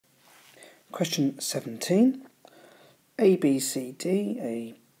Question 17. A, B, C,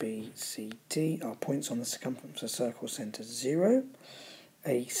 D are points on the circumference of a circle centre 0.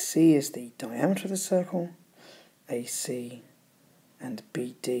 AC is the diameter of the circle. AC and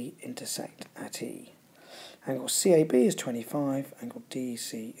BD intersect at E. Angle CAB is 25, angle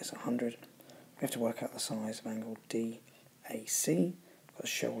DEC is 100. We have to work out the size of angle DAC, got to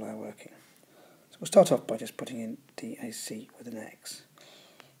show all our working. So we'll start off by just putting in DAC with an X.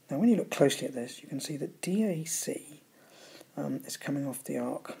 Now when you look closely at this, you can see that DAC is coming off the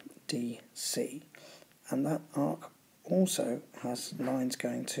arc DC, and that arc also has lines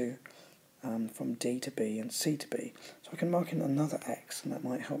going to from D to B and C to B. So I can mark in another X, and that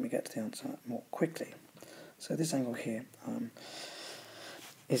might help me get to the answer more quickly. So this angle here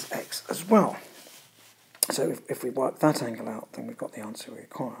is X as well. So if we work that angle out, then we've got the answer we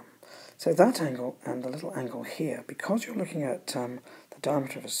require. So that angle and the little angle here, because you're looking at the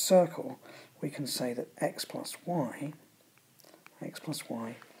diameter of a circle, we can say that x plus y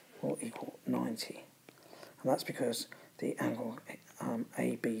will equal 90. And that's because the angle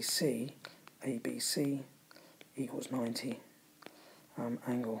ABC equals 90.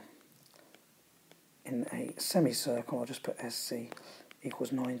 Angle in a semicircle, I'll just put SC,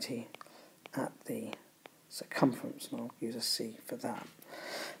 equals 90 at the circumference, and I'll use a C for that.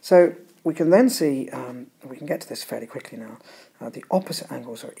 So we can then see, we can get to this fairly quickly now, the opposite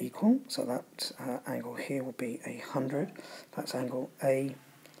angles are equal, so that angle here will be 100, that's angle AEB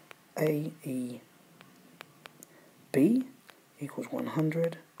equals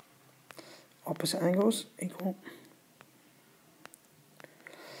 100, opposite angles equal.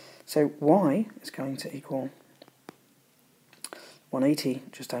 So y is going to equal 180,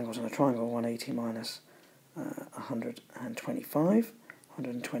 just angles in a triangle, 180 minus 125.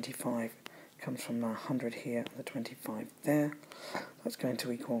 125 comes from the 100 here and the 25 there. That's going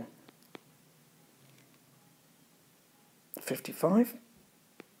to equal 55.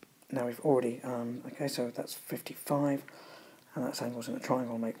 Now we've already, okay, so that's 55, and that's angles in a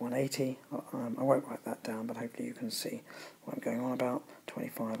triangle make 180. I won't write that down, but hopefully you can see what I'm going on about.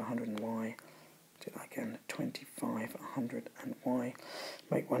 25, 100 and y. Do that again, 25, 100 and y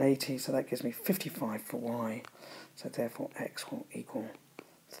make 180, so that gives me 55 for y. So therefore x will equal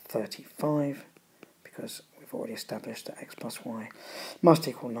 35, because we've already established that x plus y must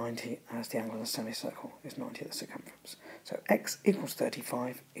equal 90, as the angle of the semicircle is 90 at the circumference. So x equals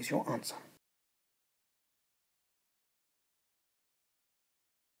 35 is your answer.